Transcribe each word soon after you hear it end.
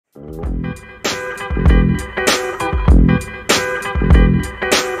Welcome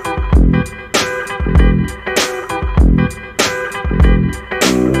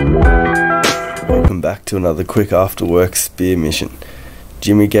back to another quick after work spear mission.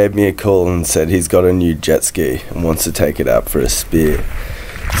 Jimmy gave me a call and said he's got a new jet ski and wants to take it out for a spear.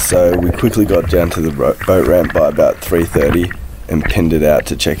 So we quickly got down to the boat ramp by about 3:30 and pinned it out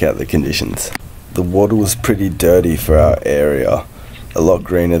to check out the conditions. The water was pretty dirty for our area, a lot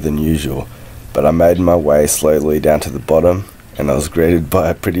greener than usual, but I made my way slowly down to the bottom and I was greeted by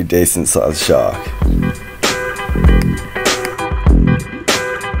a pretty decent sized shark.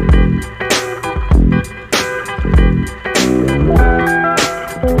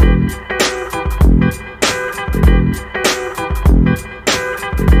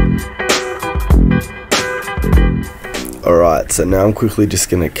 Alright, so now I'm quickly just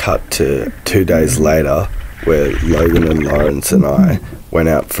going to cut to 2 days later, where Logan and Lawrence and I went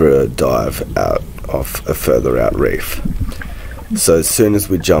out for a dive out off a further out reef. So as soon as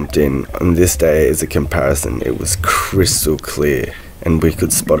we jumped in, on this day as a comparison, it was crystal clear and we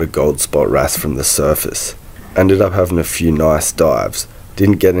could spot a gold spot wrasse from the surface. Ended up having a few nice dives,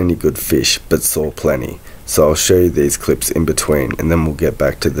 didn't get any good fish but saw plenty. So I'll show you these clips in between and then we'll get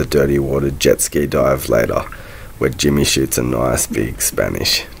back to the dirty water jet ski dive later, where Jimmy shoots a nice big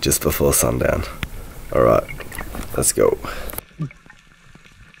Spanish just before sundown. Alright, let's go.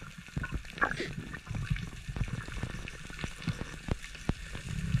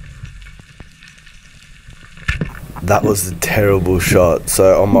 That was a terrible shot.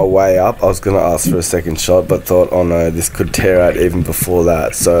 So on my way up, I was going to ask for a second shot, but thought, oh no, this could tear out even before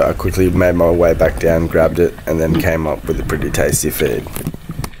that. So I quickly made my way back down, grabbed it, and then came up with a pretty tasty feed.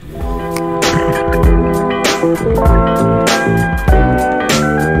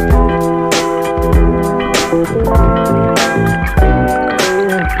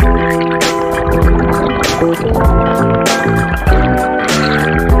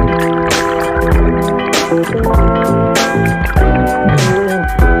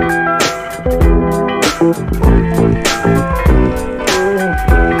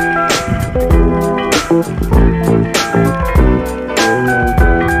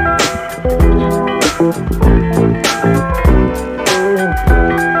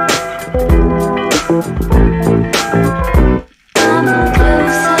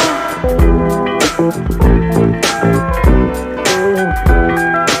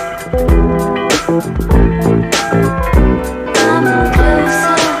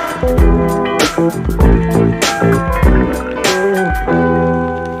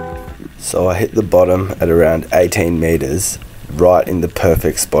 So I hit the bottom at around 18 meters, right in the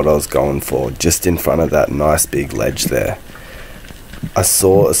perfect spot I was going for, just in front of that nice big ledge there. I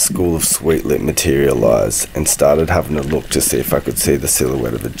saw a school of sweetlet materialize and started having a look to see if I could see the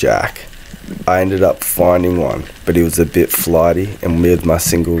silhouette of a jack. I ended up finding one, but he was a bit flighty, and with my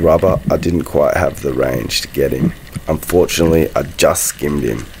single rubber I didn't quite have the range to get him. Unfortunately, I just skimmed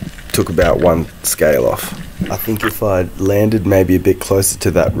him. Took about one scale off. I think if I'd landed maybe a bit closer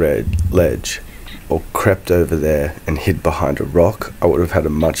to that ledge, or crept over there and hid behind a rock, I would have had a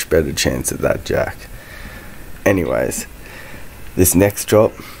much better chance at that jack. Anyways, this next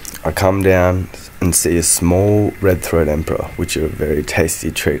drop, I come down and see a small red-throat emperor, which are a very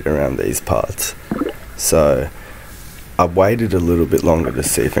tasty treat around these parts. So I waited a little bit longer to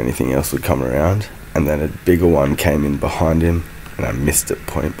see if anything else would come around, and then a bigger one came in behind him and I missed it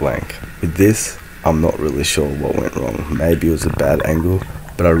point blank. With this, I'm not really sure what went wrong. Maybe it was a bad angle,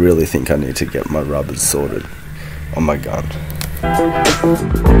 but I really think I need to get my rubbers sorted on my gun.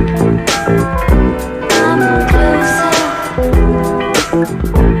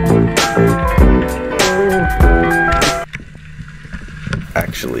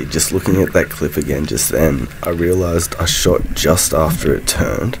 Actually, just looking at that clip again just then, I realised I shot just after it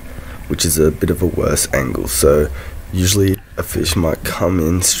turned, which is a bit of a worse angle. So usually a fish might come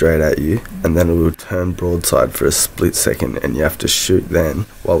in straight at you and then it will turn broadside for a split second and you have to shoot then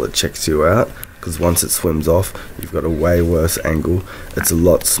while it checks you out, because once it swims off you've got a way worse angle, it's a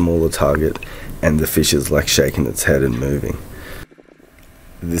lot smaller target and the fish is like shaking its head and moving.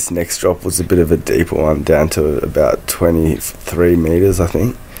 This next drop was a bit of a deeper one, down to about 23 meters I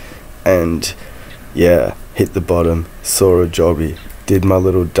think, and yeah, hit the bottom, saw a jobby, did my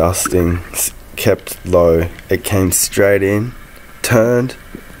little dusting, kept low, it came straight in, turned,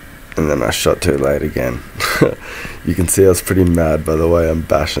 and then I shot too late again. You can see I was pretty mad by the way I'm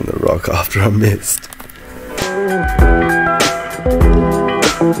bashing the rock after I missed.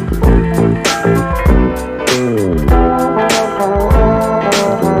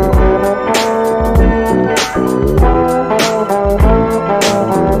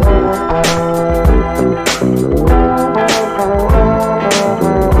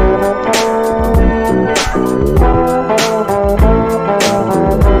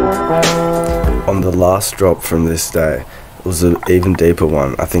 last drop from this day. It was an even deeper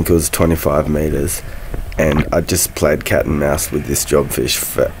one. I think it was 25 meters. And I just played cat and mouse with this jobfish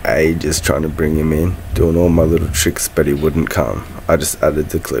for ages, trying to bring him in, doing all my little tricks, but he wouldn't come. I just added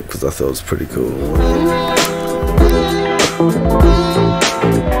the clip because I thought it was pretty cool.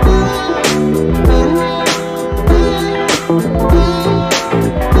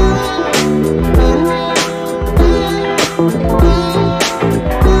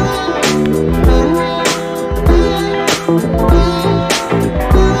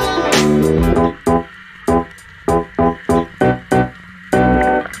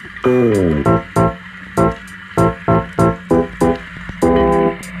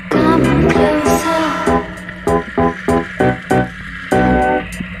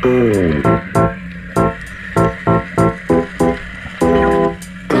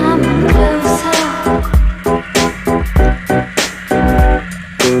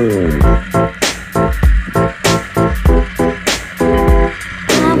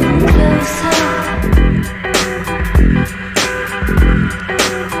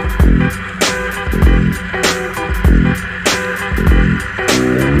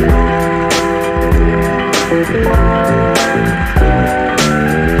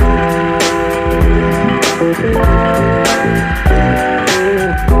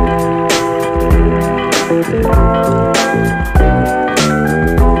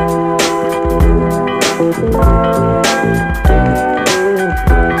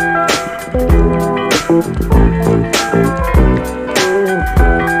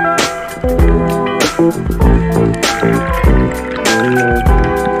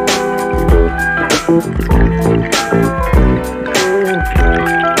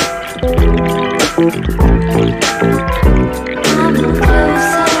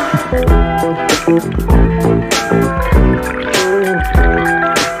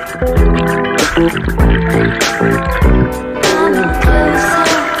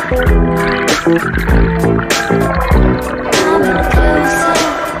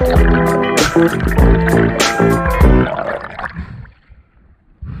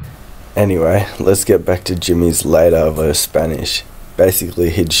 Anyway, let's get back to Jimmy's layover Spanish. Basically,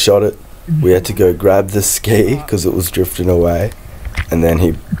 he'd shot it. We had to go grab the ski because it was drifting away. And then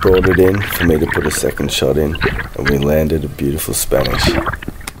he brought it in for me to put a second shot in. And we landed a beautiful Spanish.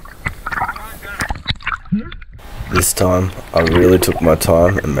 This time, I really took my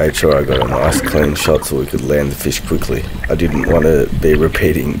time and made sure I got a nice clean shot so we could land the fish quickly. I didn't want to be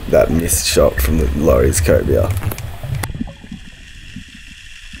repeating that missed shot from the Laurie's cobia.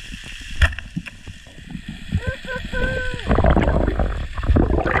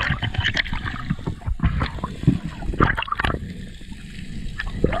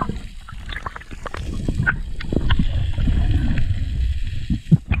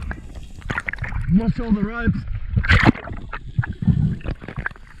 Lost all the ropes.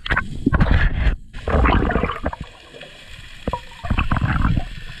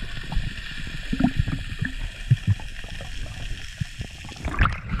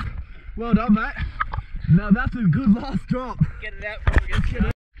 Well done, mate. Now that's a good last drop. Get it out before it gets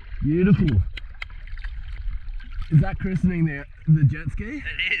shot. Beautiful. Is that christening the jet ski?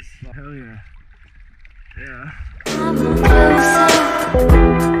 It is. Oh, hell yeah. Yeah.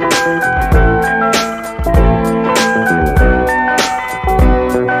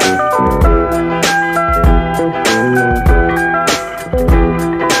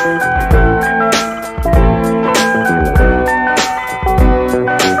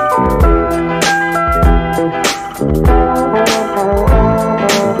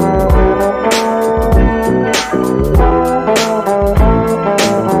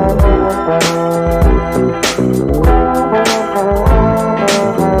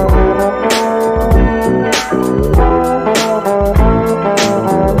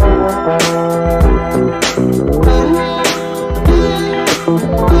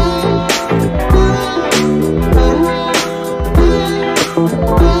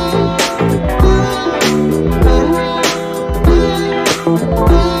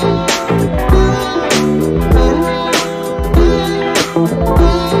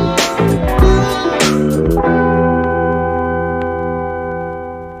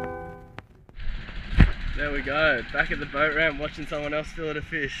 There we go, back at the boat ramp watching someone else fillet a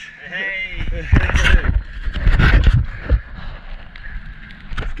fish. Hey!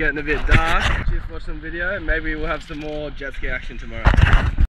 It's getting a bit dark. Just watch some video and maybe we'll have some more jet ski action tomorrow.